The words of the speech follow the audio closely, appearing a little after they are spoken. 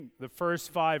the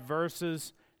first 5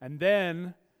 verses, and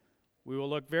then we will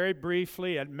look very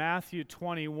briefly at Matthew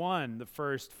 21, the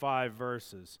first 5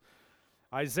 verses.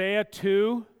 Isaiah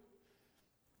 2,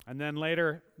 and then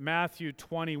later Matthew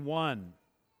 21.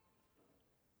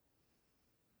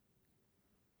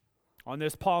 On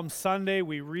this Palm Sunday,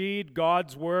 we read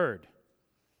God's Word.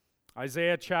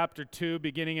 Isaiah chapter 2,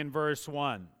 beginning in verse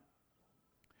 1.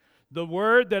 The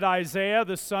word that Isaiah,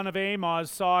 the son of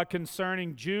Amoz, saw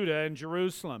concerning Judah and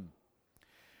Jerusalem.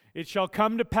 It shall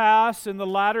come to pass in the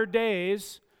latter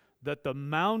days that the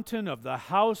mountain of the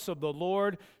house of the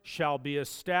Lord shall be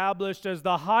established as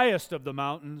the highest of the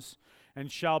mountains, and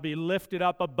shall be lifted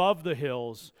up above the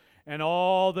hills, and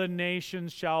all the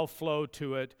nations shall flow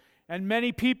to it. And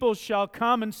many people shall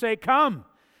come and say, Come,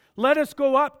 let us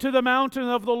go up to the mountain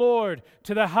of the Lord,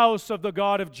 to the house of the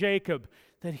God of Jacob,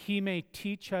 that he may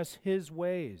teach us his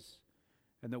ways,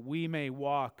 and that we may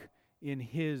walk in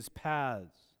his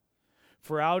paths.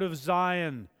 For out of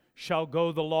Zion shall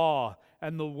go the law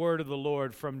and the word of the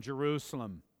Lord from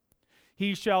Jerusalem.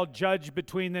 He shall judge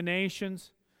between the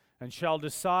nations, and shall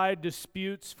decide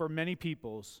disputes for many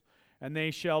peoples, and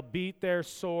they shall beat their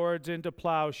swords into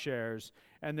plowshares,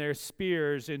 and their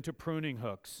spears into pruning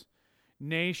hooks.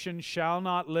 Nation shall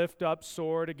not lift up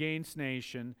sword against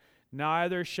nation,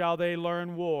 neither shall they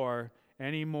learn war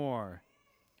any more.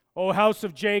 O house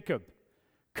of Jacob,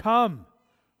 come,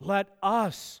 let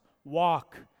us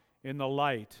walk in the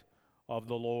light of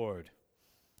the Lord.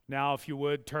 Now, if you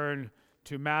would, turn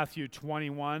to Matthew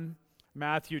 21.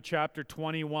 Matthew chapter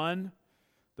 21,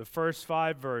 the first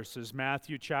 5 verses.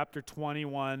 Matthew chapter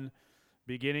 21,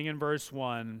 beginning in verse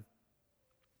 1.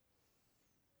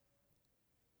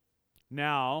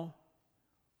 Now,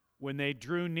 when they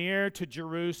drew near to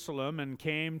Jerusalem and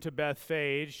came to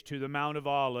Bethphage, to the Mount of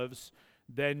Olives,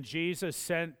 then Jesus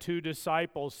sent 2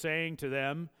 disciples, saying to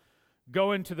them,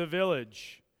 Go into the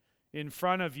village in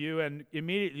front of you, and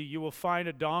immediately you will find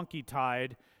a donkey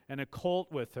tied and a colt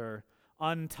with her.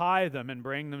 Untie them and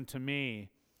bring them to me.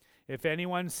 If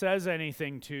anyone says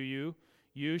anything to you,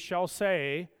 you shall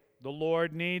say, The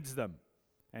Lord needs them,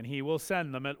 and he will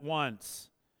send them at once.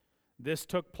 This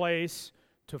took place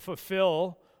to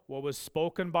fulfill what was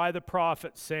spoken by the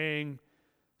prophet, saying,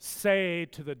 Say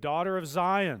to the daughter of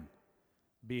Zion,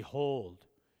 Behold,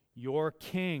 your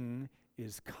king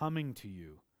is coming to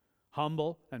you,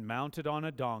 humble and mounted on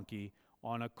a donkey,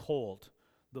 on a colt,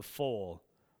 the foal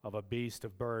of a beast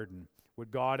of burden. Would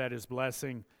God add his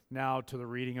blessing now to the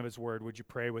reading of his word? Would you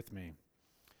pray with me?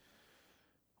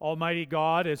 Almighty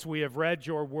God, as we have read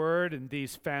your word and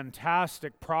these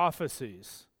fantastic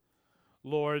prophecies,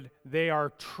 Lord, they are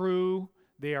true,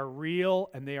 they are real,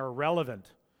 and they are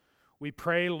relevant. We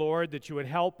pray, Lord, that you would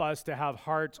help us to have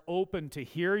hearts open to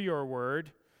hear your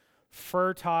word,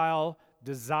 fertile,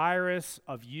 desirous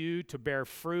of you to bear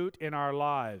fruit in our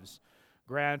lives.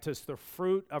 Grant us the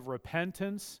fruit of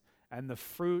repentance and the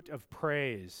fruit of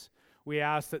praise. We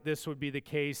ask that this would be the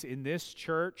case in this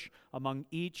church among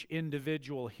each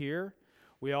individual here.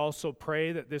 We also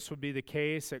pray that this would be the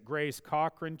case at Grace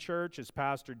Cochrane Church as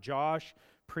Pastor Josh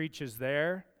preaches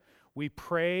there. We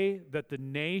pray that the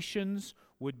nations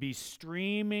would be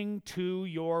streaming to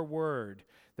your word,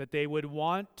 that they would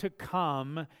want to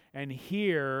come and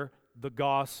hear the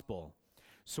gospel.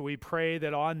 So we pray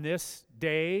that on this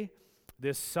day,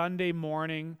 this Sunday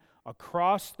morning,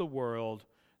 across the world,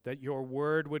 that your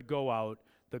word would go out,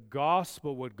 the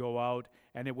gospel would go out,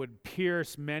 and it would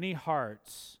pierce many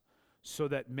hearts, so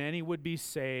that many would be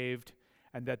saved,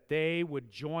 and that they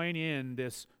would join in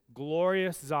this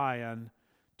glorious Zion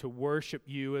to worship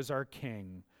you as our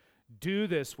King. Do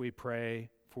this, we pray,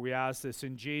 for we ask this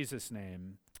in Jesus'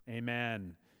 name.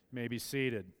 Amen. You may be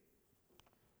seated.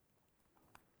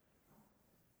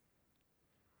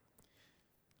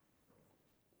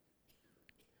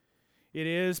 It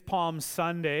is Palm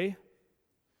Sunday,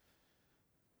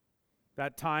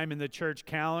 that time in the church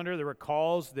calendar that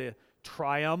recalls the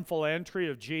triumphal entry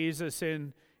of Jesus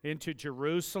into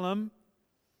Jerusalem.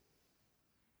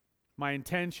 My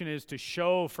intention is to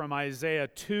show from Isaiah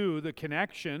 2 the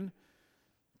connection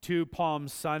to Palm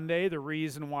Sunday, the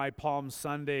reason why Palm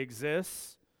Sunday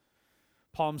exists.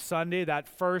 Palm Sunday, that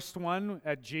first one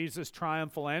at Jesus'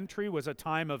 triumphal entry, was a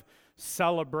time of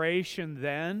celebration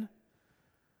then.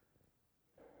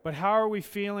 But how are we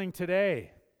feeling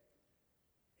today?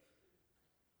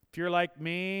 If you're like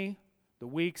me, the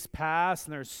weeks pass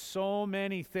and there's so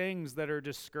many things that are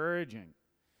discouraging,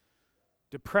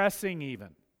 depressing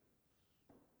even.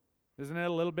 Isn't it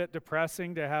a little bit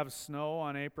depressing to have snow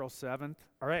on April 7th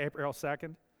or April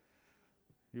 2nd?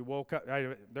 You woke up,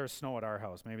 there's snow at our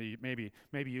house. Maybe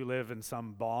you live in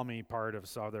some balmy part of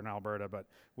southern Alberta, but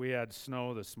we had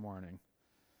snow this morning,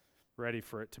 ready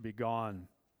for it to be gone.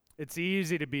 It's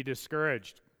easy to be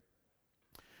discouraged.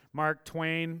 Mark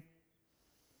Twain,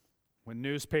 when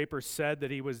newspapers said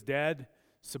that he was dead,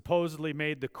 supposedly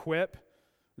made the quip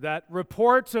that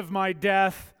reports of my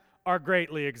death are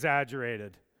greatly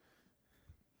exaggerated.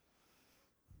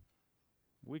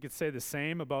 We could say the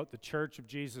same about the Church of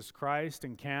Jesus Christ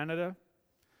in Canada.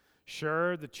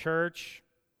 Sure, the church,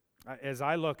 as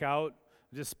I look out,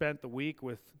 I just spent the week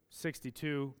with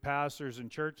 62 pastors and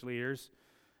church leaders.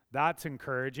 That's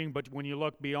encouraging, but when you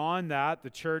look beyond that, the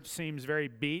church seems very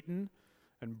beaten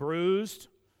and bruised,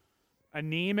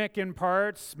 anemic in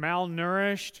parts,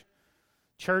 malnourished.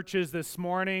 Churches this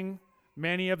morning,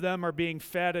 many of them are being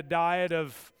fed a diet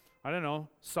of,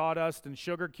 sawdust and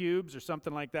sugar cubes or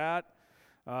something like that.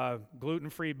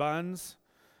 Gluten-free buns,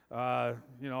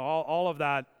 all of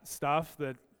that stuff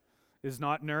that is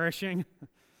not nourishing.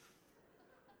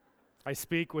 I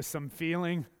speak with some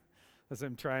feeling as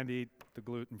I'm trying to eat the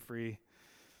gluten-free.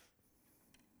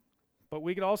 But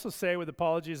we could also say, with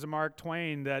apologies to Mark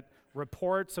Twain, that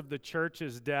reports of the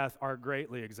church's death are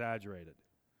greatly exaggerated.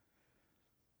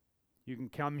 You can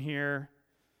come here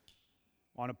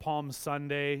on a Palm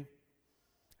Sunday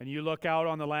and you look out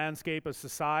on the landscape of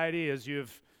society as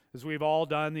we've all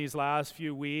done these last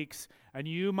few weeks, and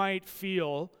you might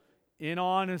feel, in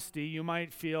honesty, you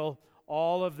might feel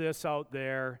all of this out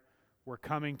there, we're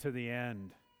coming to the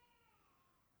end.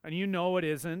 And you know it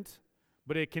isn't,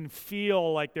 but it can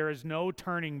feel like there is no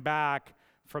turning back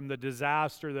from the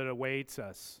disaster that awaits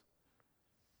us.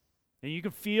 And you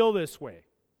can feel this way.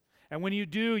 And when you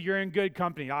do, you're in good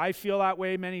company. I feel that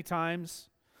way many times.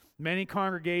 Many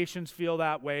congregations feel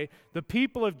that way. The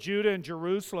people of Judah and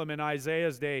Jerusalem in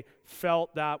Isaiah's day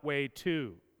felt that way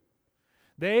too.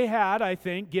 They had, I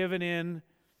think, given in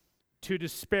to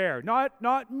despair.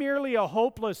 Not merely a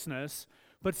hopelessness,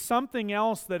 but something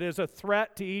else that is a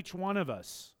threat to each one of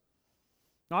us.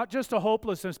 Not just a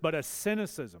hopelessness, but a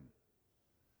cynicism.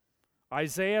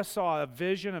 Isaiah saw a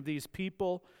vision of these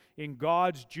people in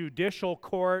God's judicial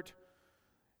court,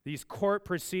 these court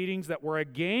proceedings that were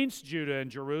against Judah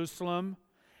and Jerusalem,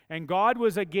 and God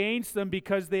was against them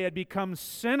because they had become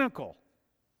cynical.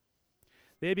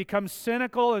 They had become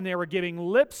cynical, and they were giving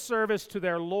lip service to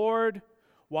their Lord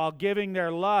while giving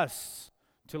their lusts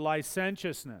to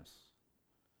licentiousness.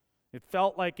 It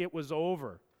felt like it was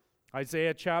over.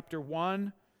 Isaiah chapter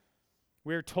 1,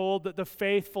 we're told that the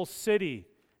faithful city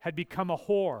had become a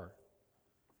whore.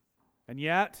 And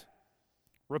yet,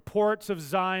 reports of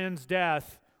Zion's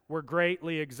death were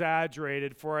greatly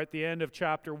exaggerated, for at the end of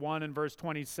chapter 1 and verse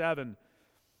 27,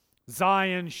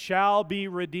 Zion shall be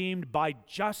redeemed by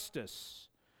justice,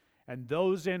 and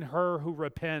those in her who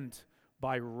repent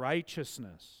by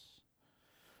righteousness.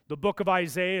 The book of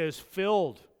Isaiah is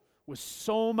filled with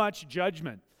so much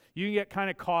judgment. You can get kind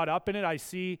of caught up in it. I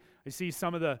see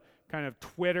some of the kind of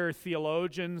Twitter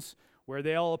theologians where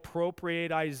they'll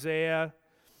appropriate Isaiah,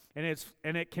 and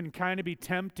it can kind of be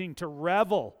tempting to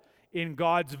revel in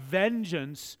God's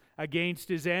vengeance against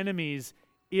his enemies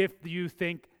if you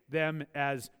think them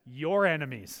as your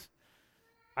enemies.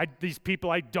 These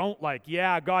people I don't like.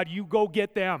 Yeah, God, you go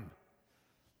get them.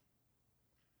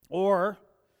 Or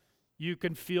you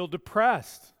can feel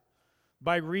depressed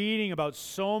by reading about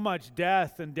so much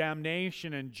death and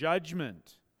damnation and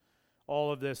judgment,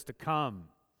 all of this to come.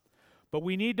 But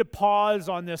we need to pause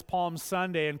on this Palm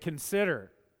Sunday and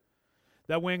consider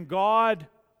that when God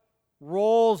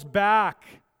rolls back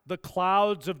the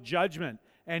clouds of judgment,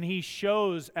 and he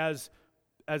shows, as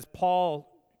Paul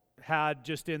had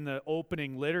just in the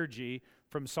opening liturgy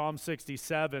from Psalm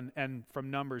 67 and from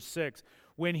Numbers 6,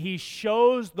 when he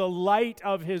shows the light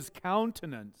of his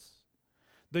countenance,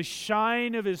 the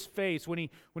shine of his face, when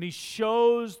he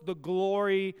shows the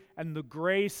glory and the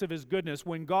grace of his goodness,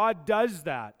 when God does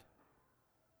that,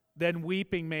 then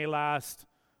weeping may last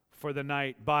for the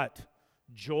night, but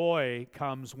joy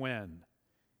comes when?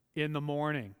 In the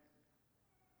morning.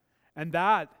 And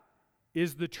that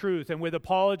is the truth. And with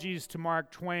apologies to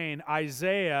Mark Twain,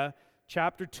 Isaiah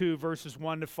chapter 2, verses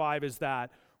 1 to 5 is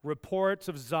that. Reports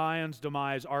of Zion's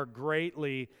demise are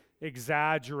greatly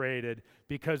exaggerated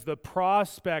because the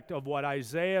prospect of what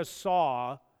Isaiah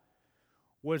saw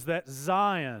was that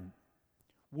Zion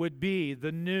would be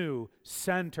the new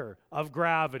center of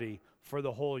gravity for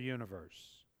the whole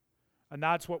universe. And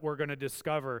that's what we're going to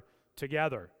discover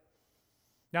together.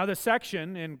 Now, the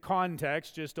section, in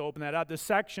context, just to open that up, the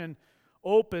section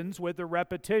opens with the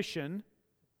repetition,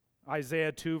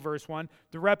 Isaiah 2, verse 1,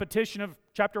 the repetition of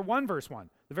chapter 1, verse 1,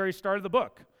 the very start of the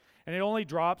book. And it only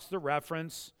drops the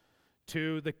reference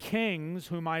to the kings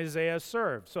whom Isaiah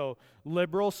served. So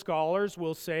liberal scholars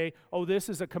will say, oh, this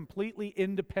is a completely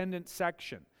independent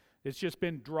section. It's just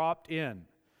been dropped in.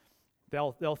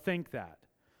 They'll think that.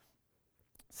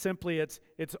 Simply, it's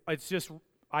just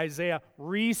Isaiah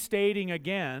restating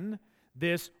again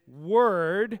this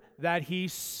word that he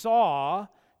saw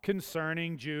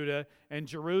concerning Judah and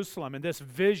Jerusalem. And this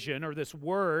vision, or this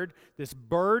word, this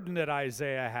burden that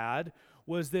Isaiah had,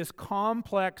 was this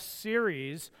complex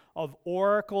series of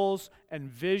oracles and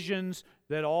visions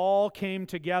that all came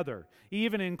together,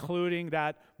 even including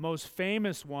that most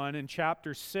famous one in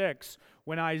chapter 6,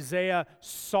 when Isaiah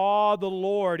saw the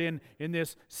Lord in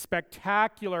this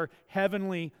spectacular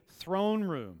heavenly throne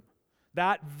room.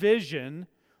 That vision,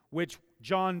 which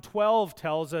John 12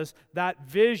 tells us, that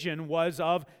vision was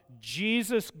of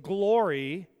Jesus'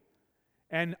 glory,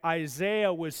 and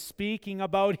Isaiah was speaking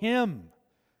about him.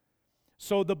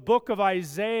 So the book of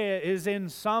Isaiah is in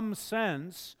some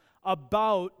sense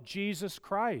about Jesus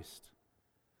Christ.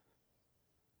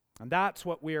 And that's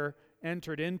what we're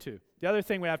entered into. The other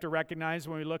thing we have to recognize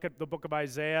when we look at the book of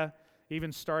Isaiah,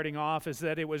 even starting off, is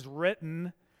that it was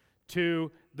written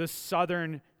to the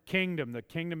southern kingdom. The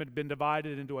kingdom had been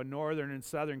divided into a northern and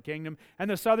southern kingdom,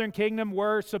 and the southern kingdom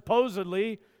were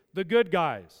supposedly the good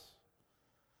guys.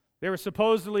 They were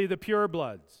supposedly the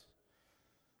purebloods.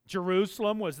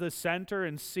 Jerusalem was the center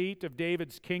and seat of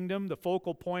David's kingdom, the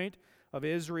focal point of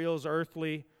Israel's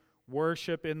earthly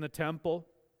worship in the temple.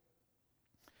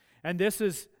 And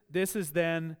this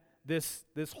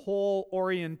whole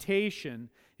orientation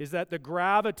is that the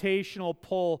gravitational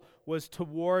pull was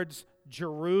towards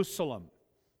Jerusalem.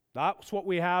 That's what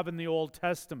we have in the Old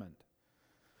Testament.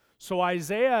 So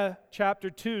Isaiah chapter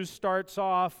 2 starts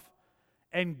off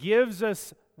and gives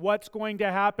us what's going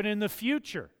to happen in the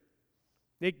future.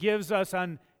 It gives us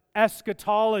an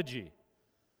eschatology,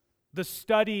 the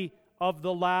study of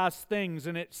the last things.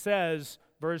 And it says,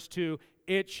 verse 2,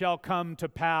 it shall come to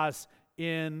pass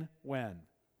in when?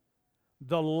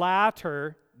 The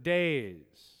latter days.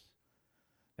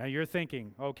 Now you're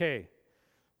thinking, okay,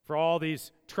 for all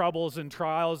these troubles and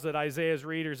trials that Isaiah's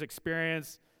readers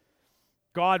experience,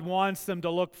 God wants them to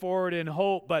look forward in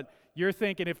hope, but you're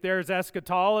thinking, if there's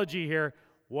eschatology here,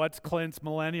 what's Clint's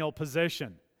millennial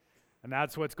position? And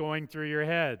that's what's going through your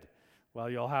head. Well,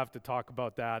 you'll have to talk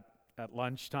about that at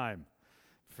lunchtime.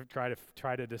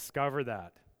 Try to discover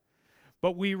that.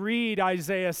 But we read,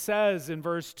 Isaiah says in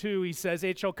verse 2, he says,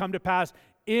 it shall come to pass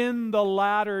in the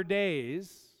latter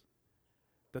days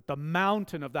that the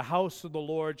mountain of the house of the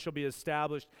Lord shall be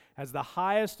established as the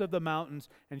highest of the mountains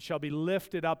and shall be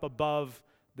lifted up above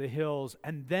the hills.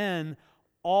 And then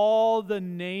all the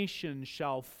nations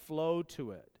shall flow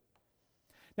to it.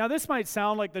 Now, this might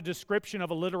sound like the description of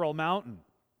a literal mountain.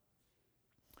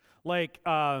 Like,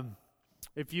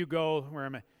 if you go, where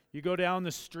am I? You go down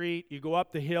the street, you go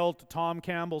up the hill to Tom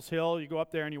Campbell's Hill, you go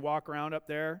up there and you walk around up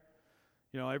there.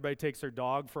 You know, everybody takes their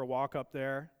dog for a walk up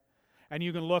there. And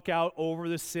you can look out over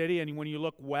the city, and when you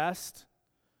look west,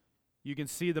 you can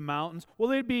see the mountains.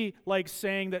 Well, it'd be like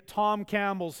saying that Tom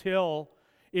Campbell's Hill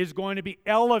is going to be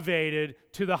elevated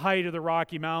to the height of the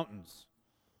Rocky Mountains.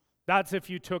 That's if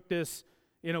you took this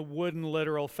in a wooden,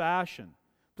 literal fashion.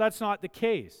 That's not the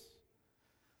case.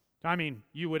 I mean,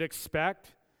 you would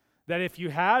expect that if you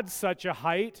had such a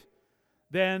height,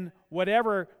 then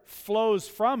whatever flows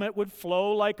from it would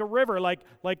flow like a river, like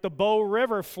the Bow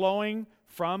River flowing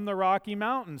from the Rocky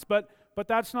Mountains. But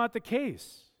that's not the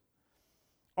case.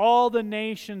 All the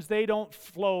nations, they don't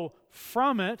flow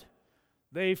from it,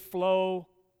 they flow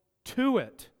to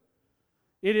it.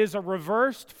 It is a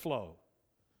reversed flow.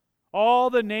 All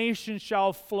the nations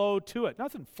shall flow to it.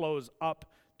 Nothing flows up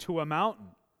to a mountain.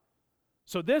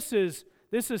 So this is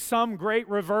some great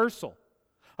reversal.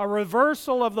 A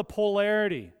reversal of the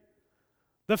polarity.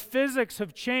 The physics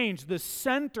have changed. The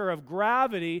center of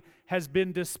gravity has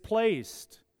been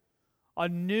displaced. A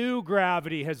new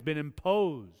gravity has been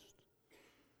imposed.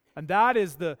 And that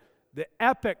is the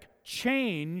epic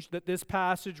change that this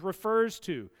passage refers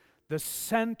to. The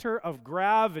center of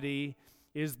gravity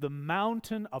is the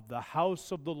mountain of the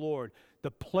house of the Lord,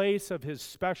 the place of his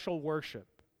special worship.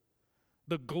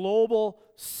 The global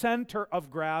center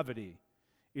of gravity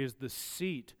is the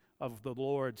seat of the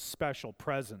Lord's special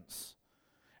presence.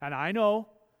 And I know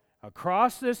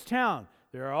across this town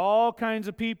there are all kinds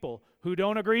of people who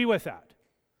don't agree with that.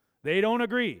 They don't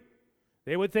agree.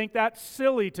 They would think that's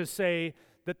silly to say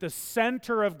that the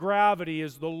center of gravity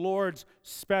is the Lord's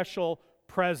special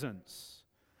presence.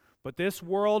 But this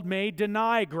world may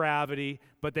deny gravity,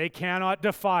 but they cannot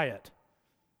defy it.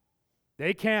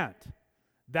 They can't.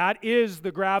 That is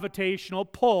the gravitational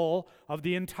pull of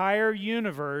the entire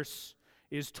universe,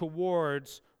 is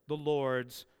towards the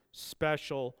Lord's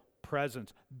special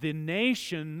presence. The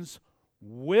nations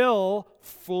will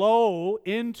flow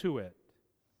into it.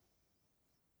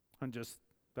 And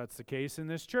that's the case in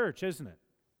this church, isn't it?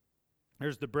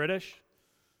 There's the British,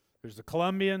 there's the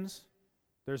Colombians,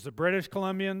 there's the British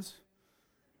Colombians.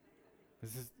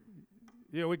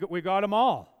 We got them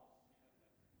all.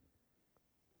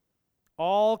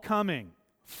 All coming,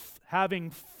 having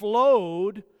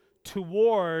flowed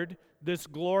toward this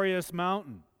glorious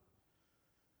mountain.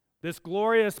 This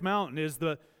glorious mountain is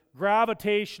the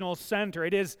gravitational center.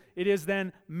 It is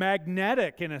then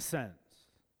magnetic in a sense.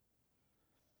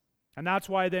 And that's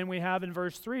why then we have in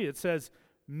verse 3, it says,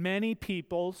 many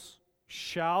peoples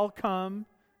shall come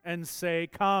and say,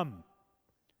 come,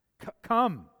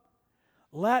 come,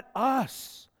 let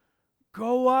us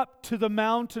go up to the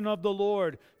mountain of the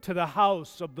Lord, to the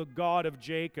house of the God of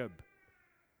Jacob.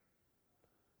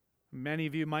 Many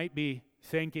of you might be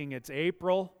thinking it's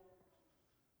April.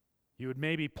 You had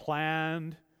maybe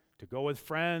planned to go with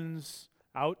friends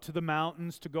out to the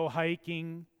mountains to go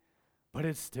hiking, but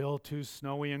it's still too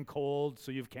snowy and cold,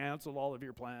 so you've canceled all of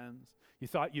your plans. You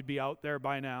thought you'd be out there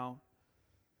by now.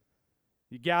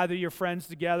 You gather your friends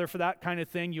together for that kind of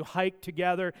thing. You hike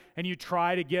together and you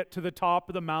try to get to the top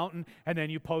of the mountain, and then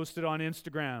you post it on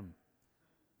Instagram.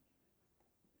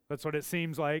 That's what it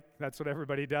seems like. That's what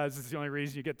everybody does. It's the only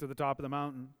reason you get to the top of the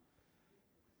mountain.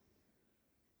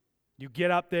 You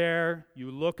get up there, you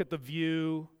look at the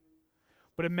view,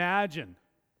 but imagine,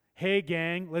 hey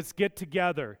gang, let's get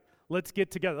together. Let's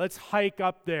get together. Let's hike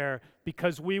up there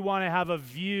because we want to have a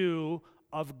view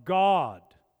of God.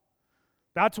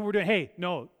 That's what we're doing. Hey,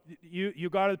 no, you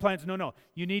got the plans. No,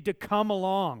 you need to come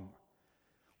along.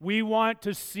 We want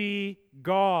to see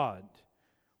God.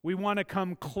 We want to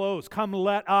come close. Come,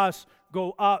 let us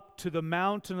go up to the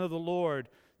mountain of the Lord,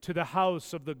 to the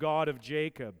house of the God of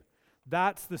Jacob.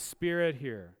 That's the spirit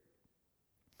here.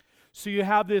 So you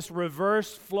have this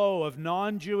reverse flow of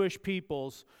non-Jewish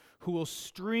peoples who will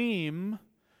stream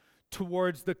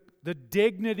towards the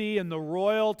dignity and the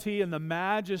royalty and the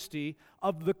majesty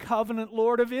of the covenant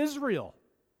Lord of Israel.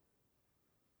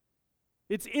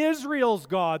 It's Israel's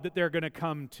God that they're going to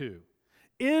come to.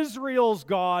 Israel's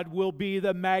God will be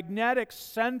the magnetic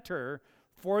center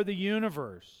for the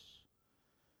universe.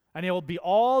 And it will be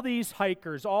all these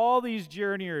hikers, all these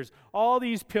journeyers, all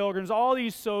these pilgrims, all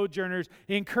these sojourners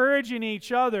encouraging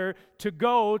each other to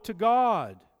go to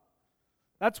God.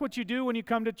 That's what you do when you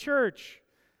come to church.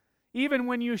 Even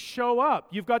when you show up,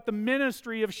 you've got the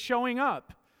ministry of showing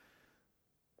up.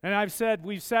 And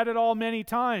we've said it all many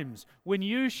times. When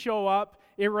you show up,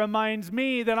 it reminds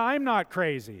me that I'm not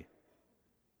crazy.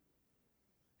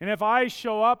 And if I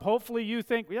show up, hopefully you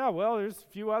think, yeah, well, there's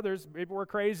a few others. Maybe we're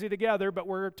crazy together, but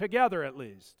we're together at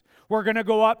least. We're going to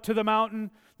go up to the mountain,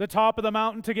 the top of the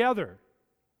mountain together.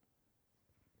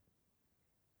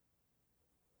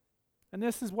 And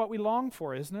this is what we long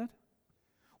for, isn't it?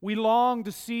 We long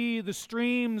to see the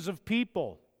streams of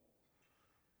people,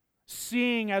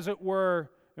 seeing, as it were,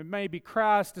 it may be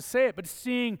crass to say it, but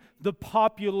seeing the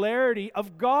popularity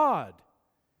of God.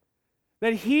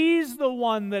 That He's the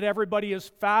one that everybody is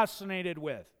fascinated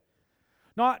with.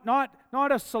 Not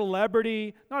a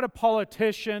celebrity, not a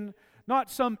politician, not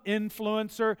some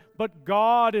influencer, but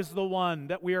God is the one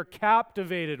that we are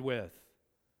captivated with.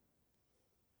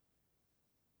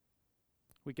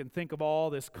 We can think of all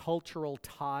this cultural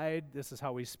tide. This is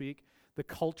how we speak. The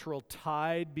cultural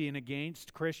tide being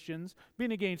against Christians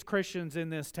in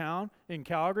this town, in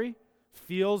Calgary,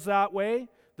 feels that way.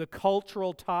 The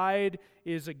cultural tide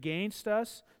is against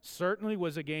us, certainly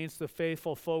was against the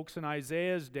faithful folks in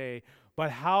Isaiah's day.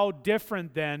 But how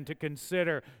different then to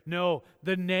consider, no,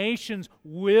 the nations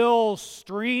will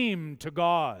stream to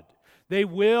God. They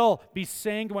will be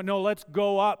saying, no, let's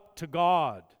go up to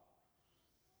God.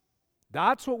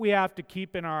 That's what we have to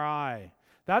keep in our eye.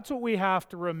 That's what we have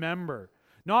to remember.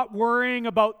 Not worrying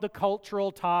about the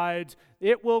cultural tides.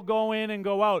 It will go in and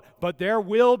go out. But there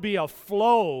will be a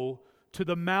flow to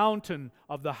the mountain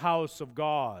of the house of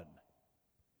God.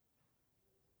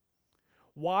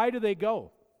 Why do they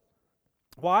go?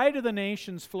 Why do the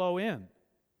nations flow in?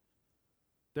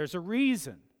 There's a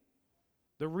reason.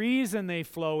 The reason they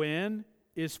flow in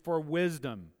is for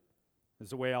wisdom, is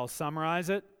the way I'll summarize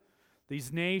it.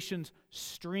 These nations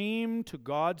stream to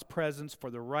God's presence for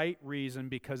the right reason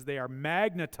because they are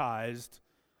magnetized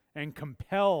and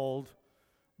compelled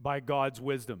by God's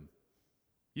wisdom.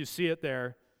 You see it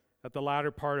there at the latter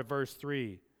part of verse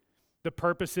 3. The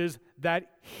purpose is that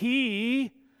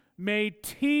He may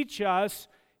teach us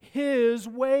His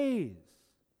ways.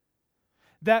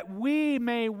 that we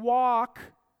may walk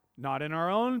not in our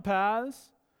own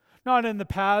paths, not in the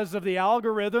paths of the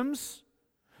algorithms,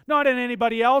 not in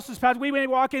anybody else's paths. We may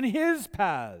walk in His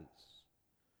paths.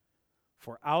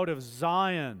 For out of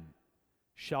Zion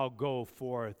shall go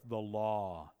forth the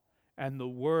law and the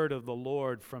word of the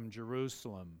Lord from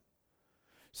Jerusalem.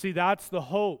 See, that's the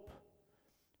hope.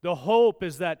 The hope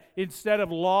is that instead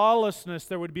of lawlessness,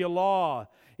 there would be a law.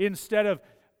 Instead of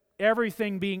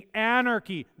everything being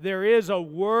anarchy, there is a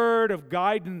word of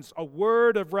guidance, a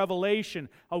word of revelation,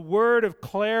 a word of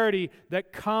clarity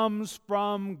that comes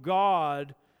from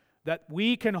God that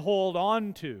we can hold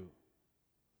on to.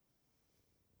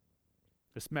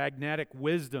 This magnetic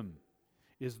wisdom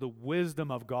is the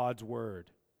wisdom of God's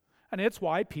Word. And it's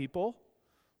why people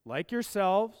like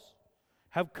yourselves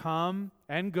have come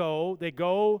and go. They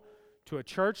go to a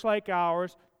church like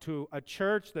ours, to a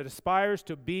church that aspires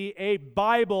to be a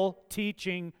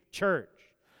Bible-teaching church.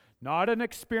 Not an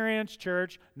experience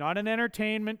church, not an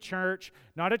entertainment church,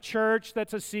 not a church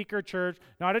that's a seeker church,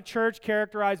 not a church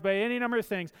characterized by any number of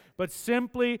things, but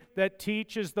simply that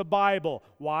teaches the Bible.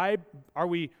 Why are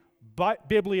we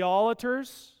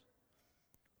bibliolaters?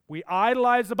 We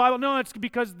idolize the Bible? No, it's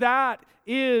because that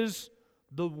is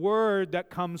the word that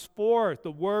comes forth,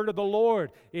 the word of the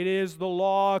Lord. It is the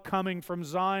law coming from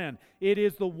Zion. It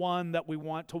is the one that we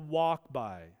want to walk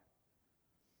by.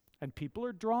 And people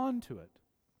are drawn to it.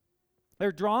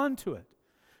 They're drawn to it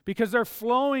because they're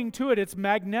flowing to it. It's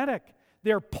magnetic.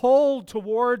 They're pulled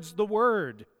towards the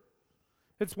word.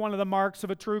 It's one of the marks of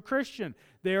a true Christian.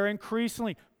 They are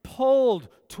increasingly pulled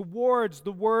towards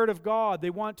the Word of God.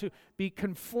 They want to be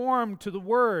conformed to the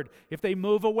Word. If they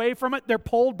move away from it, they're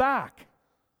pulled back.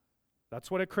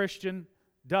 That's what a Christian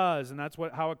does, and that's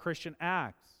how a Christian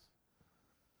acts.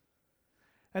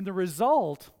 And the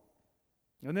result,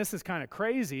 and this is kind of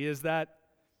crazy, is that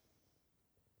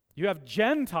you have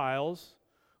Gentiles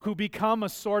who become a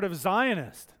sort of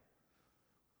Zionist.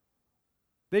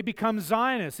 They become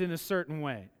Zionists in a certain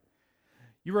way.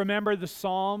 You remember the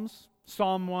Psalms?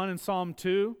 Psalm 1 and Psalm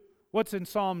 2. What's in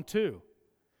Psalm 2?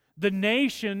 The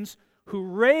nations who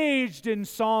raged in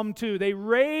Psalm 2, they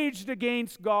raged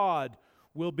against God,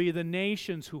 will be the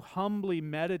nations who humbly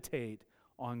meditate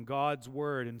on God's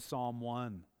word in Psalm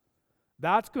 1.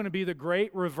 That's going to be the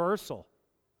great reversal.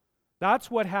 That's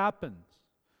what happens.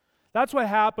 That's what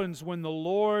happens when the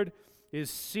Lord is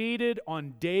seated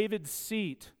on David's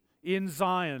seat in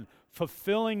Zion,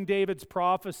 fulfilling David's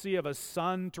prophecy of a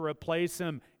son to replace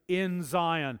him in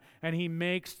Zion, and He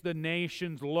makes the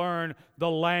nations learn the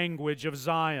language of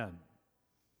Zion.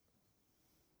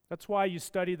 That's why you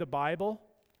study the Bible,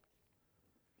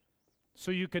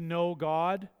 so you can know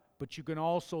God, but you can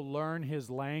also learn His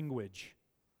language.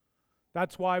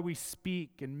 That's why we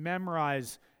speak and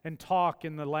memorize and talk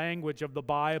in the language of the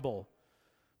Bible,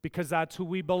 because that's who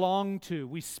we belong to.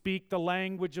 We speak the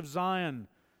language of Zion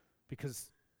because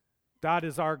that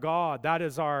is our God. That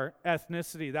is our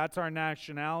ethnicity. That's our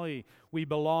nationality. We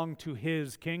belong to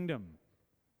His kingdom.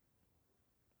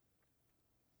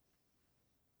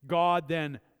 God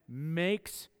then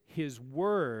makes His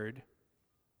word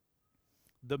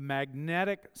the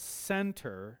magnetic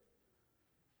center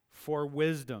for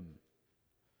wisdom.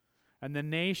 And the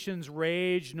nations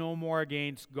rage no more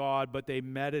against God, but they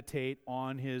meditate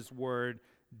on His word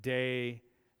day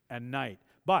and night.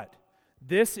 But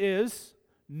this is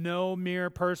no mere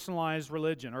personalized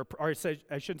religion, or I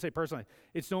shouldn't say personalized.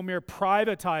 It's no mere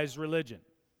privatized religion.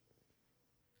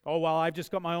 Oh, well, I've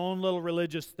just got my own little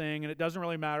religious thing, and it doesn't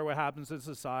really matter what happens in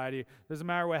society. It doesn't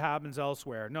matter what happens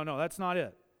elsewhere. No, that's not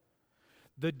it.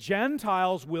 The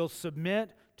Gentiles will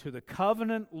submit to the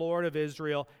covenant Lord of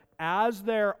Israel as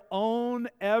their own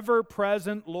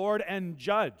ever-present Lord and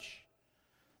Judge,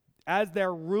 as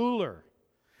their ruler.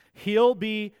 He'll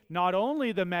be not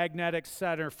only the magnetic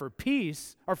center for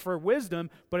peace, or for wisdom,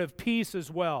 but of peace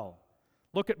as well.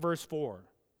 Look at verse 4.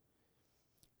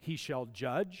 He shall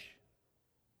judge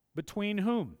between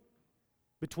whom?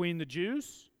 Between the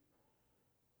Jews?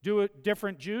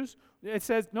 Different Jews? It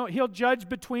says, no, He'll judge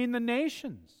between the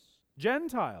nations,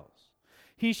 Gentiles.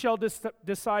 He shall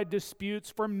decide disputes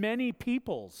for many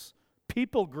peoples,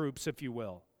 people groups, if you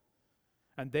will.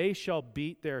 And they shall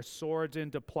beat their swords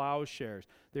into plowshares,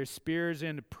 their spears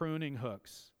into pruning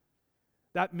hooks.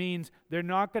 That means they're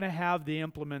not going to have the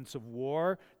implements of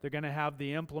war. They're going to have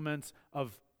the implements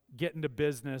of getting to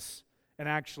business and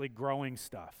actually growing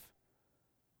stuff.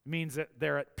 It means that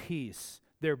they're at peace.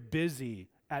 They're busy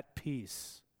at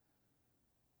peace.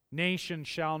 Nation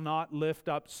shall not lift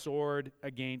up sword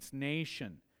against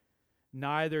nation,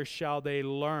 neither shall they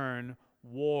learn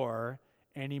war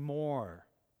anymore.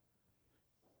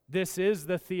 This is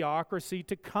the theocracy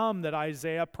to come that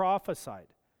Isaiah prophesied.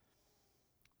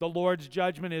 The Lord's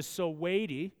judgment is so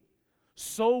weighty,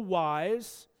 so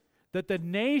wise, that the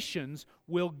nations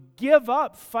will give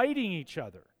up fighting each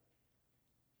other.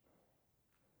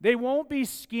 They won't be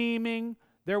scheming.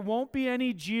 There won't be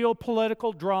any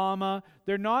geopolitical drama.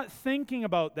 They're not thinking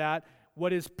about that.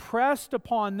 What is pressed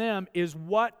upon them is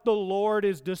what the Lord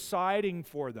is deciding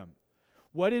for them.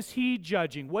 What is He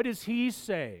judging? What does He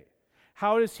say?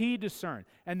 How does He discern?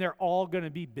 And they're all going to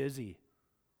be busy.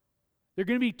 They're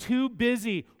going to be too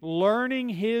busy learning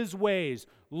His ways,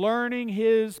 learning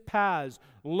His paths,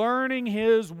 learning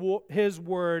His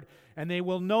word, and they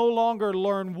will no longer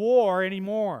learn war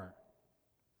anymore.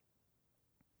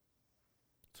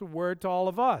 It's a word to all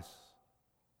of us.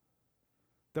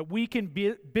 That we can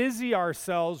busy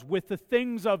ourselves with the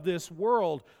things of this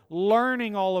world,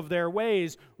 learning all of their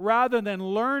ways, rather than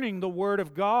learning the Word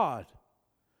of God.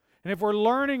 And if we're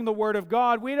learning the Word of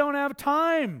God, we don't have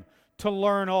time to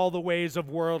learn all the ways of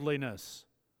worldliness.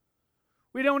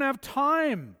 We don't have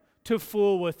time to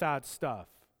fool with that stuff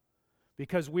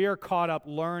because we are caught up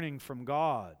learning from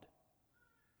God.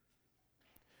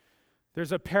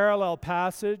 There's a parallel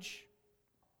passage.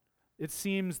 It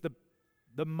seems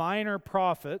the minor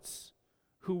prophets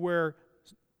who were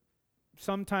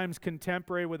sometimes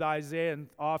contemporary with Isaiah and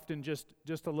often just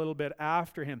a little bit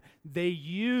after him, they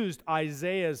used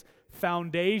Isaiah's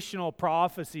foundational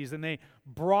prophecies and they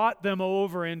brought them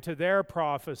over into their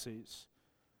prophecies.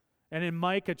 And in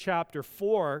Micah chapter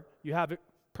 4, you have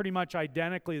pretty much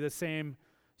identically the same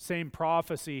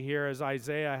prophecy here as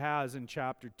Isaiah has in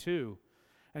chapter 2.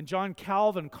 And John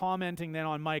Calvin, commenting then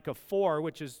on Micah 4,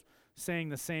 which is saying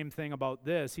the same thing about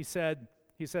this, he said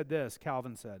this,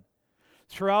 Calvin said,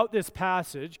 throughout this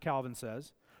passage, Calvin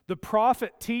says, the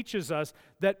prophet teaches us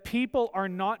that people are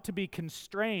not to be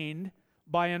constrained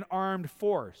by an armed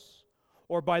force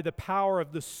or by the power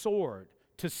of the sword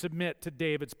to submit to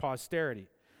David's posterity,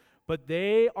 but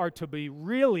they are to be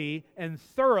really and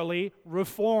thoroughly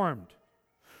reformed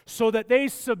so that they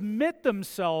submit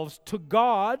themselves to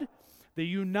God. They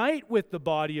unite with the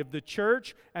body of the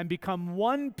church and become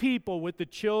one people with the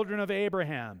children of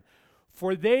Abraham.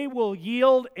 For they will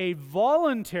yield a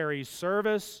voluntary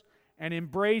service, and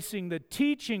embracing the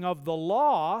teaching of the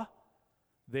law,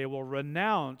 they will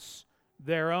renounce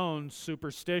their own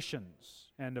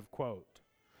superstitions. End of quote.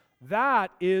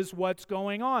 That is what's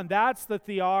going on. That's the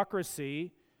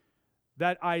theocracy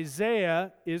that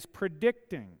Isaiah is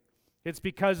predicting. It's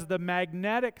because the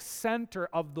magnetic center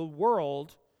of the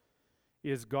world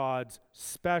is God's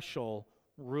special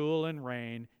rule and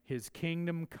reign, His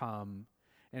kingdom come,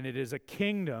 and it is a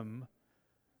kingdom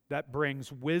that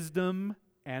brings wisdom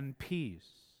and peace.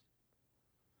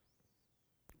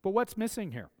 But what's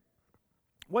missing here?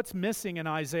 What's missing in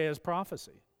Isaiah's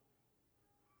prophecy?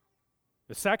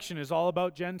 The section is all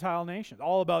about Gentile nations,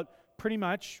 all about pretty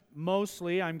much,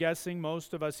 mostly, I'm guessing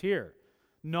most of us here,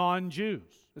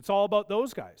 non-Jews. It's all about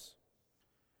those guys.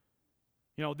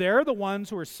 You know, they're the ones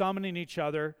who are summoning each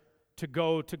other to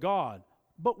go to God.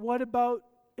 But what about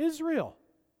Israel?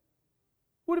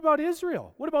 What about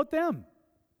Israel? What about them?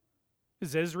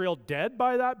 Is Israel dead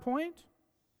by that point?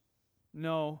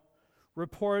 No.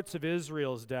 Reports of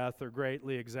Israel's death are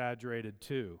greatly exaggerated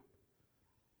too.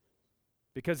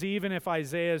 Because even if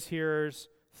Isaiah's hearers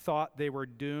thought they were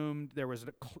doomed, there was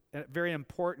a very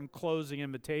important closing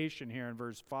invitation here in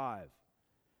verse 5.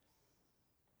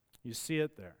 You see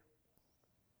it there.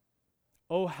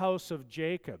 O house of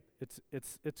Jacob,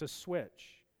 it's a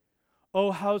switch.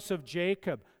 O house of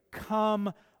Jacob,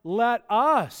 come, let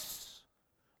us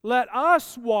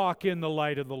walk in the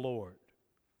light of the Lord.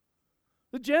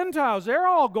 The Gentiles, they're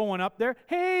all going up there.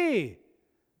 Hey,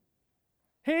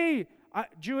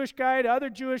 Jewish guy to other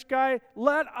Jewish guy,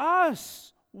 let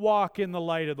us walk in the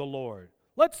light of the Lord.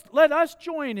 Let us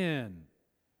join in.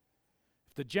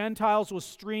 If the Gentiles will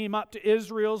stream up to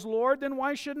Israel's Lord, then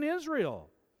why shouldn't Israel?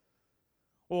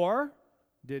 Or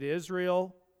did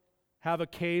Israel have a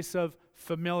case of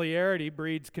familiarity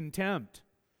breeds contempt,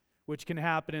 which can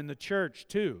happen in the church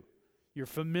too? You're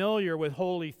familiar with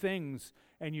holy things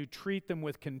and you treat them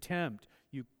with contempt.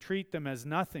 You treat them as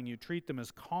nothing. You treat them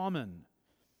as common.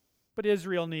 But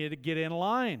Israel needed to get in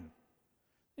line.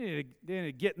 They needed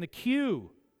to get in the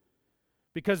queue.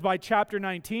 Because by chapter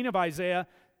 19 of Isaiah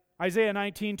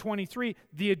 19:23,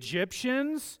 the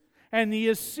Egyptians and the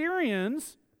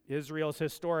Assyrians, Israel's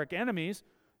historic enemies,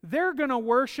 they're going to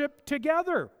worship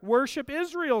together, worship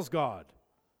Israel's God.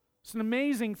 It's an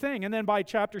amazing thing. And then by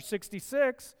chapter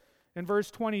 66, in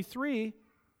verse 23,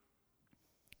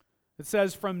 it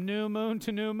says, from new moon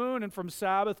to new moon and from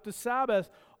Sabbath to Sabbath,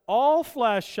 All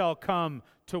flesh shall come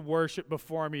to worship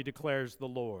before me, declares the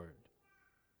Lord.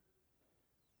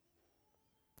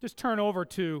 Just turn over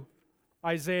to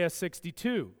Isaiah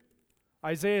 62.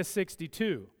 Isaiah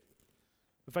 62.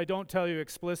 If I don't tell you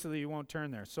explicitly, you won't turn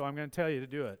there. So I'm going to tell you to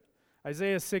do it.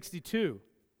 Isaiah 62.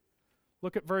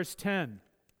 Look at verse 10.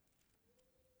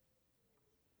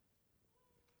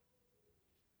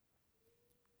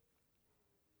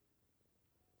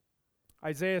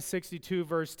 Isaiah 62,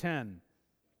 verse 10.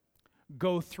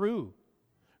 Go through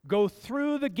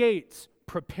the gates,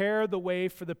 prepare the way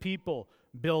for the people.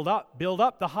 Build up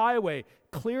the highway,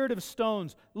 clear it of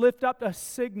stones, lift up a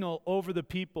signal over the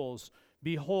peoples.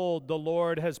 Behold, the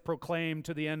Lord has proclaimed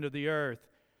to the end of the earth.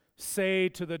 Say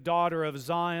to the daughter of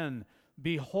Zion,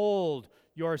 behold,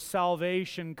 your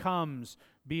salvation comes.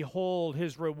 Behold,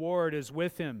 his reward is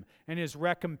with him, and his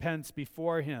recompense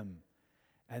before him.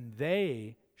 And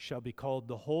they shall be called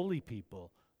the holy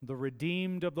people, the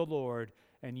redeemed of the Lord,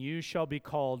 and you shall be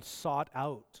called sought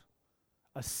out,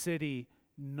 a city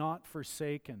not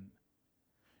forsaken.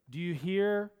 Do you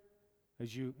hear,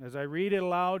 as I read it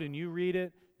aloud and you read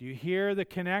it, do you hear the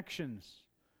connections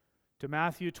to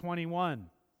Matthew 21?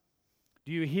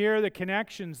 Do you hear the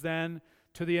connections then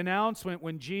to the announcement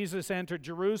when Jesus entered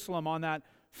Jerusalem on that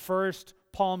first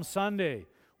Palm Sunday,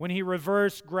 when he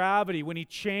reversed gravity, when he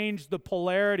changed the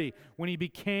polarity, when he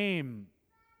became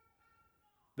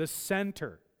the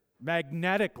center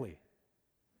magnetically?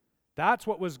 That's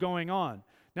what was going on.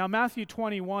 Now, Matthew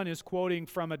 21 is quoting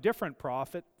from a different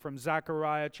prophet, from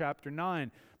Zechariah chapter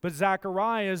 9. But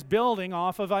Zechariah is building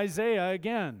off of Isaiah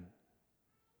again.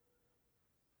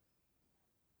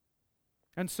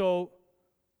 And so,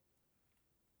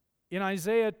 in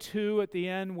Isaiah 2 at the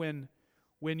end, when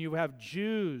you have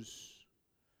Jews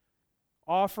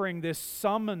offering this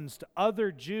summons to other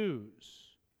Jews,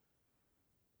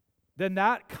 then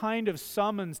that kind of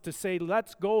summons to say,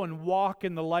 let's go and walk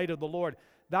in the light of the Lord,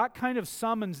 that kind of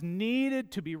summons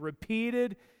needed to be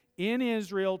repeated in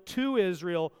Israel, to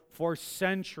Israel, for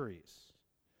centuries.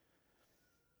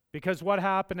 Because what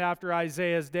happened after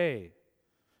Isaiah's day?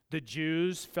 The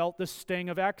Jews felt the sting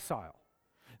of exile.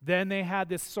 Then they had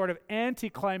this sort of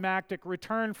anticlimactic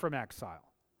return from exile.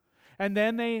 And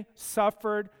then they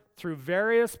suffered through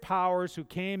various powers who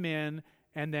came in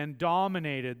and then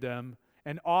dominated them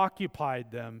and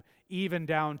occupied them, even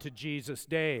down to Jesus'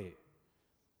 day.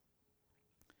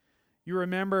 You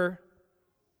remember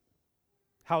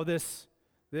how there's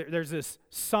this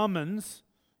summons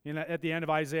at the end of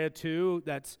Isaiah 2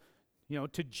 that's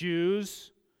to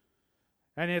Jews,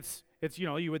 and it's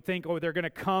you would think, oh, they're going to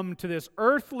come to this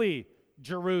earthly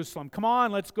Jerusalem. Come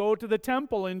on, let's go to the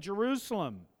temple in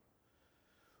Jerusalem.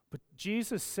 But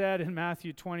Jesus said in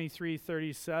Matthew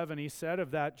 23:37, he said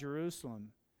of that Jerusalem,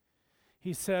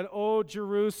 he said, "Oh,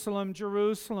 Jerusalem,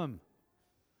 Jerusalem,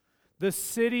 the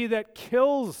city that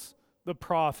kills the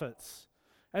prophets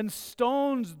and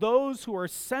stones those who are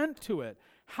sent to it.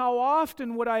 How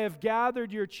often would I have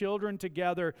gathered your children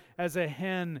together as a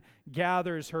hen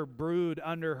gathers her brood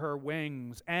under her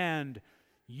wings, and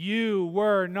you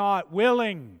were not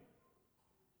willing."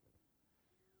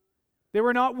 They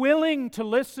were not willing to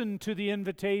listen to the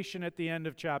invitation at the end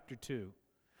of chapter 2.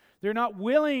 They're not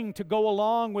willing to go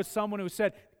along with someone who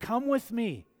said, "Come with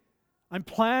me. I'm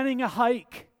planning a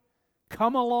hike.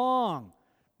 Come along."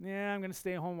 "Yeah, I'm going to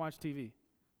stay home and watch TV."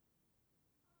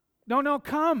 No,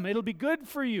 come. It'll be good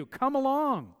for you. Come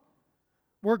along.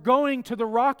 We're going to the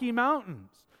Rocky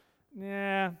Mountains.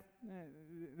 "Yeah,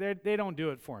 they don't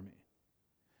do it for me."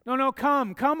 No,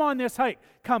 come on this hike.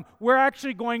 Come, we're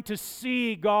actually going to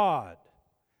see God.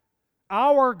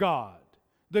 Our God,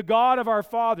 the God of our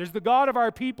fathers, the God of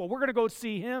our people. We're going to go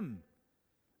see Him.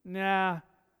 Nah.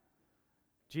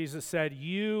 Jesus said,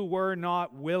 "You were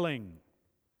not willing."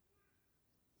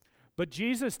 But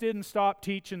Jesus didn't stop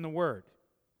teaching the Word.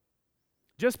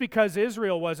 Just because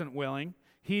Israel wasn't willing,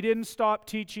 He didn't stop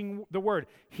teaching the Word.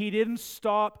 He didn't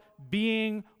stop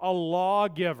being a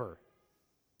lawgiver.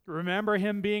 Remember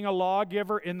Him being a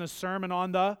lawgiver in the Sermon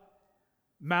on the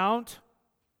Mount?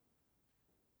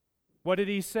 What did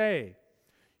He say?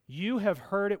 "You have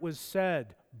heard it was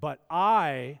said, but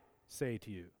I say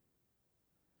to you."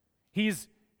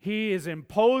 He is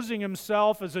imposing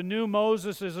Himself as a new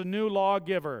Moses, as a new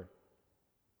lawgiver.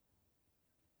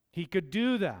 He could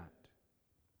do that.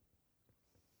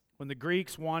 When the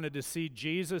Greeks wanted to see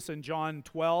Jesus in John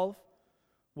 12,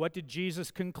 what did Jesus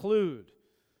conclude?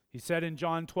 He said in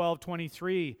John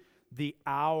 12:23, "The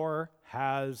hour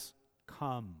has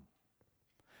come.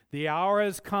 The hour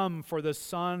has come for the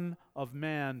Son of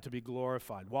Man to be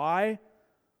glorified." Why?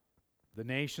 The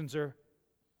nations are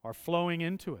flowing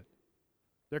into it.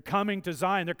 They're coming to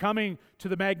Zion. They're coming to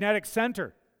the magnetic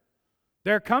center.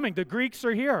 They're coming. The Greeks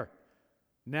are here.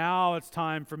 Now it's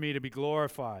time for me to be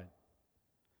glorified.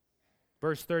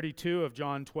 Verse 32 of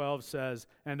John 12 says,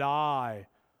 "And I,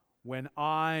 when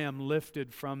I am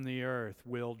lifted from the earth,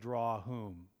 will draw"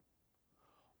 whom?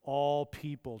 All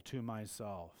people to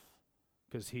myself,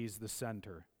 because he's the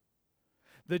center.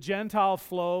 The Gentile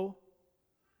flow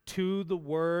to the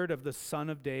word of the Son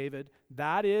of David,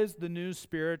 that is the new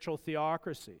spiritual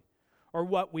theocracy, or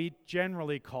what we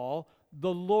generally call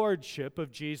the lordship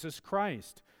of Jesus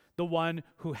Christ, the one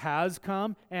who has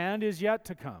come and is yet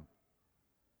to come.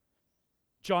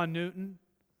 John Newton,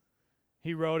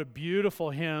 he wrote a beautiful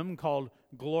hymn called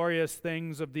 "Glorious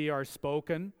Things of Thee Are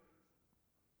Spoken."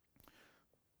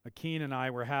 Akeen and I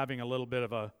were having a little bit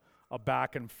of a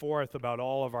back and forth about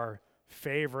all of our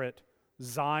favorite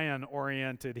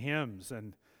Zion-oriented hymns,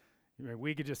 and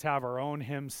we could just have our own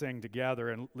hymn sing together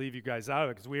and leave you guys out of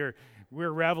it, because we're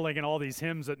reveling in all these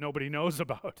hymns that nobody knows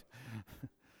about.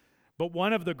 But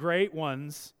one of the great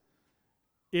ones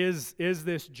is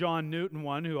this John Newton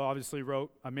one, who obviously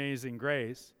wrote Amazing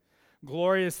Grace.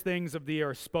 "Glorious things of thee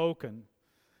are spoken."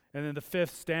 And in the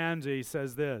 5th stanza he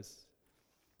says this: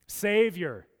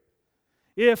 "Savior,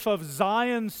 if of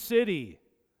Zion's city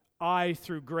I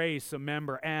through grace a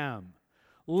member am,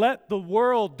 let the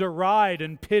world deride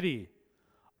and pity,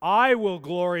 I will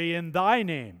glory in thy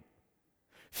name.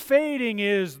 Fading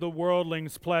is the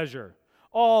worldling's pleasure,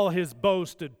 all his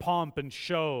boasted pomp and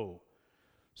show.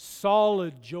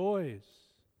 Solid joys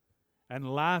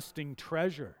and lasting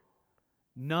treasure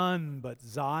none but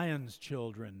Zion's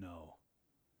children know.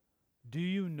 Do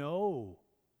you know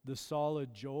the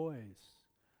solid joys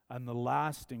and the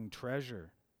lasting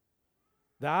treasure?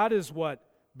 That is what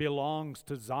belongs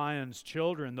to Zion's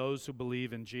children, those who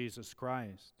believe in Jesus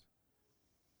Christ."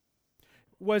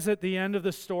 Was it the end of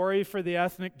the story for the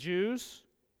ethnic Jews?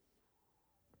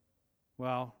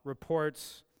 Well,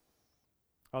 reports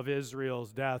of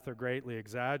Israel's death are greatly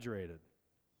exaggerated.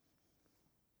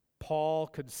 Paul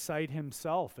could cite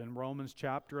himself in Romans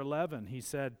chapter 11. He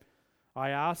said, "I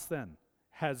ask then,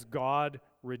 has God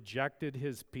rejected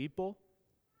his people?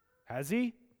 Has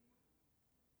he?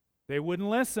 They wouldn't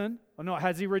listen. Oh no,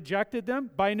 has he rejected them?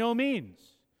 By no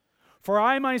means. For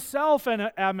I myself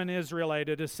am an Israelite,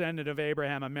 a descendant of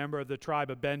Abraham, a member of the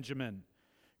tribe of Benjamin.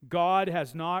 God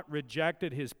has not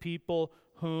rejected his people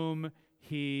whom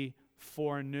he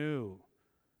foreknew."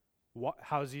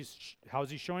 How's he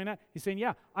showing that? He's saying,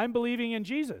 yeah, I'm believing in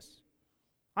Jesus.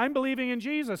 I'm believing in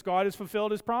Jesus. God has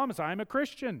fulfilled his promise. I'm a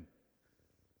Christian.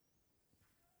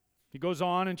 He goes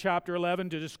on in chapter 11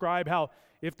 to describe how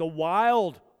if the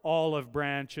wild olive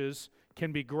branches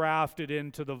can be grafted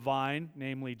into the vine,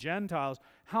 namely Gentiles,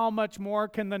 how much more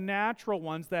can the natural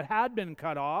ones that had been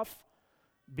cut off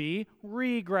be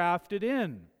regrafted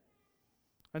in?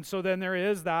 And so then there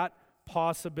is that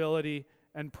possibility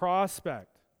and prospect.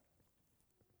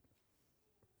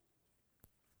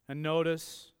 And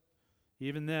notice,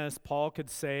 even this, Paul could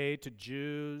say to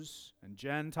Jews and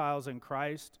Gentiles in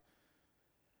Christ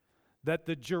that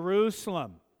the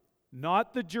Jerusalem,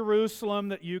 not the Jerusalem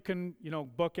that you can,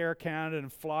 book Air Canada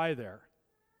and fly there,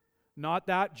 not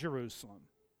that Jerusalem,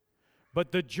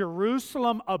 but the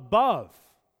Jerusalem above,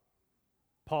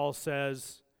 Paul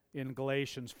says in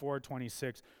Galatians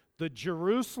 4:26, the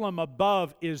Jerusalem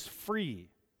above is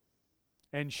free,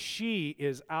 and she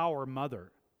is our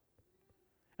mother.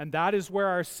 And that is where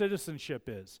our citizenship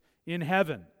is, in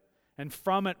heaven. And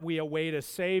from it we await a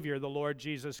Savior, the Lord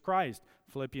Jesus Christ,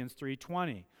 Philippians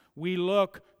 3:20. We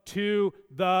look to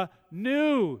the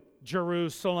new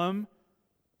Jerusalem,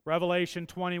 Revelation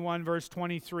 21, verse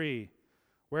 23,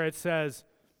 where it says,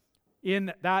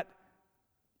 in that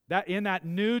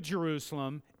new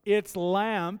Jerusalem, its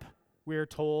lamp, we are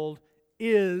told,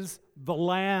 is the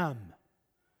Lamb.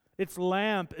 Its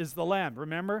lamp is the Lamb.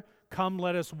 Remember, come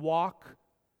let us walk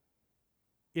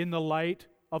in the light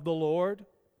of the Lord,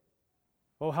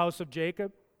 O house of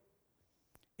Jacob.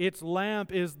 Its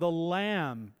lamp is the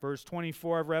Lamb, verse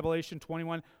 24 of Revelation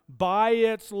 21. By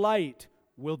its light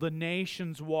will the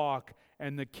nations walk,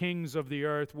 and the kings of the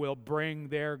earth will bring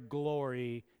their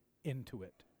glory into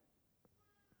it.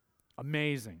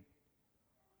 Amazing.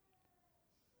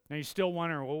 Now you're still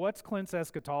wondering, well, what's Clint's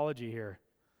eschatology here?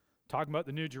 Talking about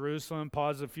the New Jerusalem,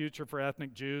 positive future for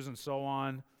ethnic Jews, and so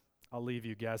on. I'll leave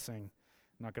you guessing.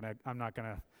 I'm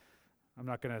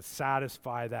not gonna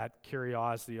satisfy that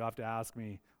curiosity. You have to ask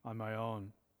me on my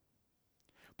own.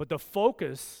 But the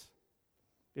focus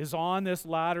is on this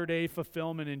latter-day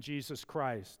fulfillment in Jesus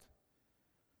Christ.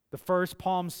 The first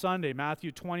Palm Sunday,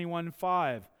 Matthew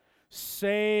 21:5.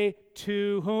 Say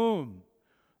to whom?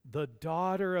 the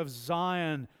daughter of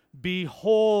Zion,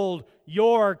 behold,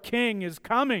 your king is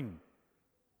coming.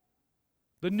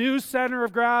 The new center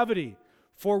of gravity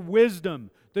for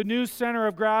wisdom, the new center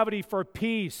of gravity for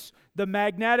peace. The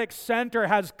magnetic center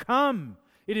has come.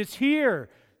 It is here.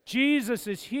 Jesus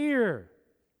is here.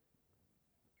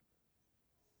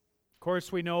 Of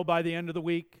course, we know by the end of the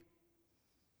week,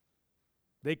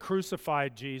 they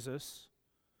crucified Jesus.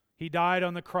 He died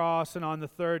on the cross, and on the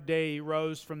third day he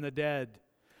rose from the dead.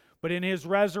 But in his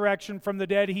resurrection from the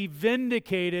dead, he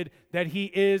vindicated that he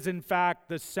is, in fact,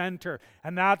 the center.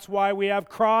 And that's why we have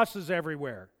crosses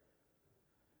everywhere.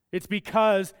 It's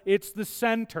because it's the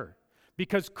center.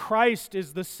 Because Christ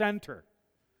is the center.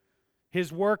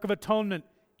 His work of atonement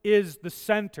is the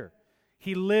center.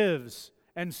 He lives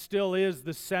and still is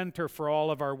the center for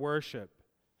all of our worship.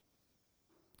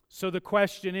 So the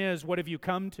question is, what have you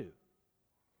come to?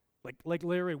 Like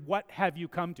literally, what have you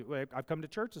come to? I've come to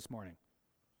church this morning.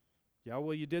 Yeah,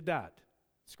 well, you did that.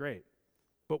 It's great.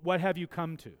 But what have you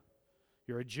come to?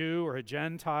 You're a Jew or a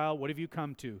Gentile. What have you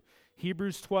come to?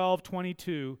 Hebrews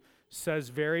 12:22 says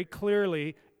very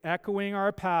clearly, echoing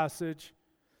our passage,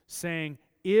 saying,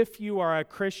 if you are a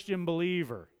Christian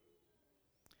believer,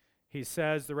 he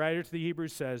says, the writer to the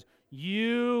Hebrews says,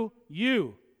 you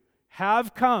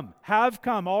have come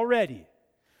already.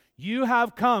 You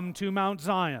have come to Mount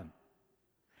Zion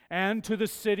and to the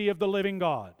city of the living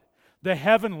God, the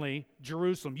heavenly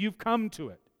Jerusalem. You've come to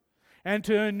it. And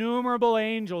to innumerable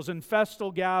angels in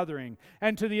festal gathering,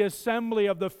 and to the assembly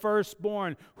of the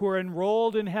firstborn who are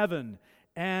enrolled in heaven,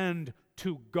 and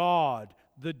to God,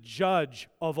 the judge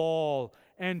of all,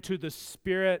 and to the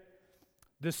Spirit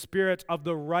of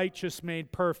the righteous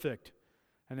made perfect.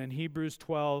 And in Hebrews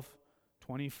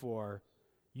 12:24,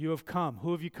 you have come.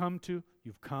 Who have you come to?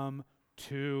 You've come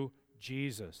to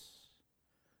Jesus,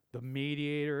 the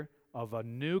mediator of a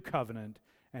new covenant,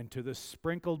 and to the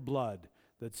sprinkled blood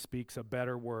that speaks a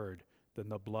better word than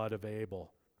the blood of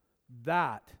Abel.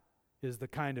 That is the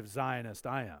kind of Zionist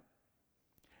I am.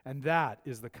 And that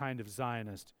is the kind of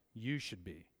Zionist you should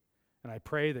be. And I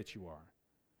pray that you are.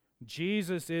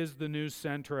 Jesus is the new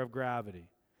center of gravity.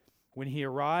 When he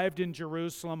arrived in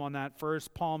Jerusalem on that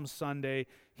first Palm Sunday,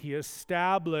 he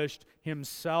established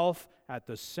himself at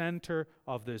the center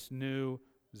of this new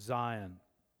Zion.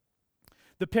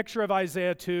 The picture of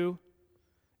Isaiah 2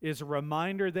 is a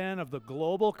reminder then of the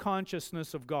global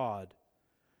consciousness of God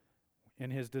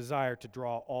in his desire to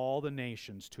draw all the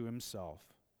nations to himself.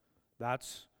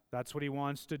 That's what he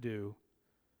wants to do.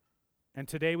 And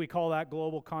today we call that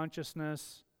global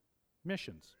consciousness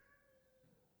missions.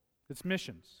 It's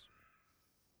missions.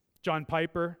 John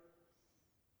Piper,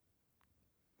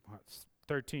 it's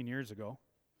 13 years ago,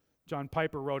 John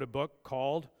Piper wrote a book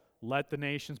called Let the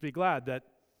Nations Be Glad that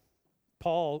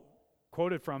Paul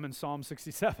quoted from in Psalm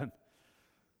 67.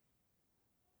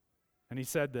 And he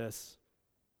said this,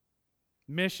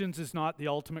 missions is not the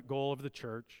ultimate goal of the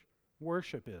church.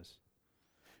 Worship is.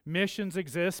 Missions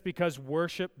exist because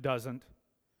worship doesn't.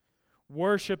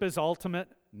 Worship is ultimate,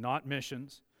 not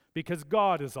missions, because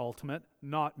God is ultimate,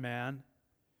 not man.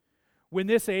 When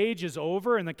this age is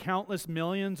over and the countless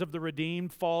millions of the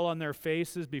redeemed fall on their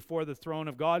faces before the throne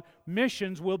of God,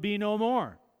 missions will be no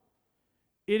more.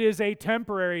 It is a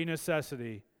temporary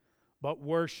necessity, but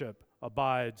worship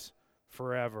abides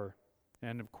forever.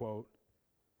 End of quote.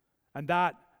 And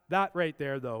that right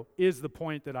there, though, is the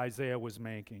point that Isaiah was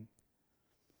making.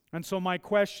 And so my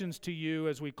questions to you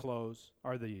as we close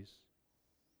are these.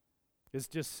 It's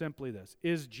just simply this.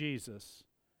 Is Jesus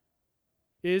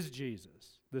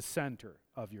the center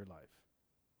of your life?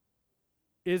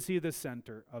 Is he the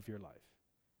center of your life?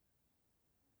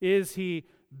 Is he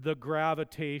the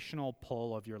gravitational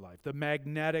pull of your life, the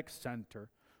magnetic center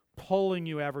pulling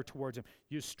you ever towards him?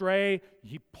 You stray,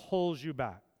 he pulls you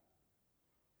back.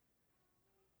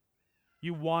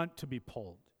 You want to be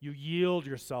pulled. You yield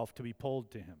yourself to be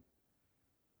pulled to him.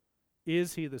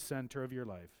 Is he the center of your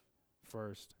life,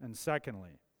 first? And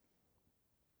secondly,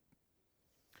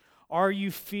 are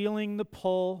you feeling the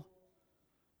pull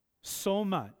so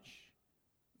much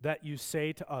that you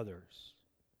say to others,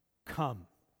 come,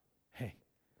 hey,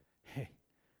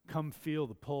 come feel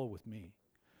the pull with me.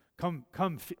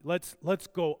 Let's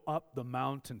go up the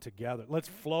mountain together. Let's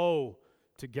flow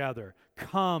together.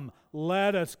 Come,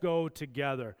 let us go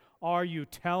together. Are you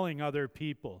telling other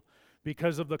people,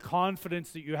 because of the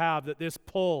confidence that you have that this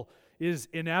pull is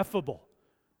ineffable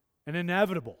and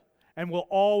inevitable and will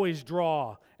always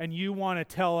draw, and you want to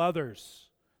tell others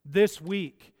this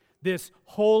week, this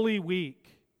Holy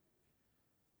Week?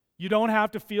 You don't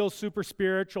have to feel super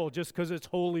spiritual just because it's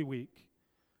Holy Week.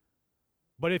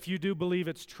 But if you do believe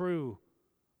it's true,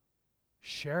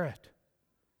 Share it.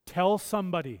 Tell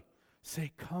somebody.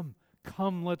 Say, come,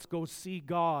 let's go see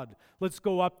God. Let's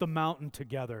go up the mountain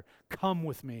together. Come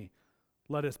with me.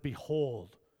 Let us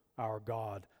behold our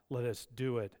God. Let us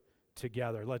do it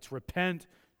together. Let's repent,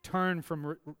 turn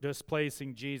from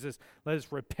displacing Jesus. Let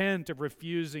us repent of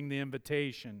refusing the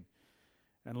invitation.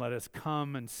 And let us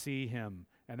come and see him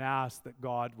and ask that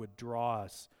God would draw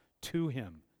us to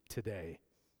him today.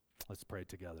 Let's pray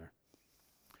together.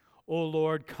 O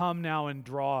Lord, come now and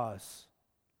draw us.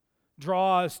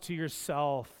 Draw us to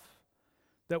yourself,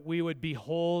 that we would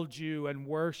behold you and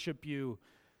worship you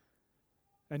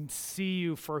and see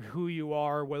you for who you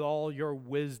are with all your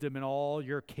wisdom and all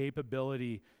your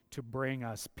capability to bring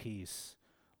us peace.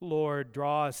 Lord,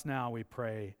 draw us now, we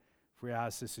pray. For we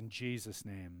ask this in Jesus'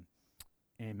 name.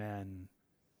 Amen.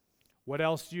 What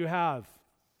else do you have?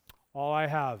 All I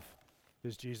have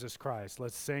is Jesus Christ.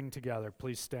 Let's sing together.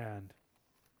 Please stand.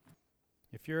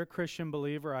 If you're a Christian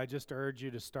believer, I just urge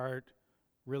you to start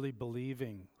really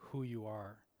believing who you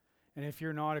are. And if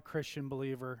you're not a Christian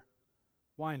believer,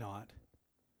 why not?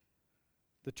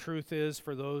 The truth is,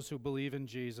 for those who believe in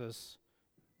Jesus,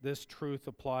 this truth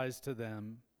applies to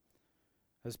them.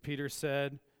 As Peter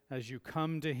said, as you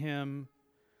come to him,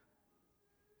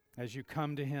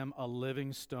 a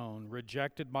living stone,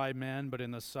 rejected by men, but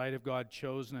in the sight of God,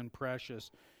 chosen and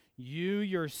precious, you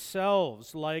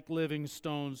yourselves, like living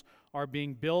stones, are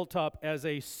being built up as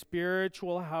a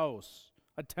spiritual house,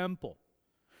 a temple,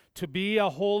 to be a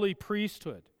holy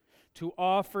priesthood, to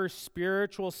offer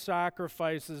spiritual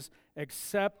sacrifices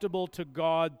acceptable to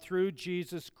God through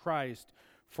Jesus Christ.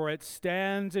 For it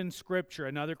stands in Scripture,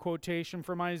 another quotation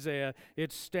from Isaiah,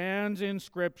 it stands in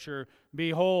Scripture,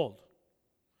 behold,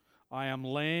 I am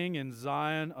laying in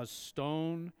Zion a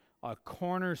stone, a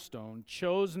cornerstone,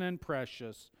 chosen and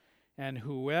precious, and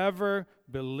whoever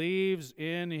believes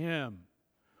in him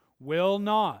will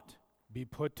not be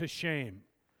put to shame.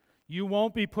 You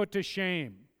won't be put to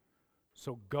shame.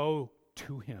 So go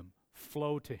to him,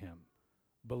 flow to him,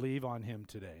 believe on him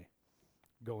today.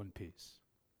 Go in peace.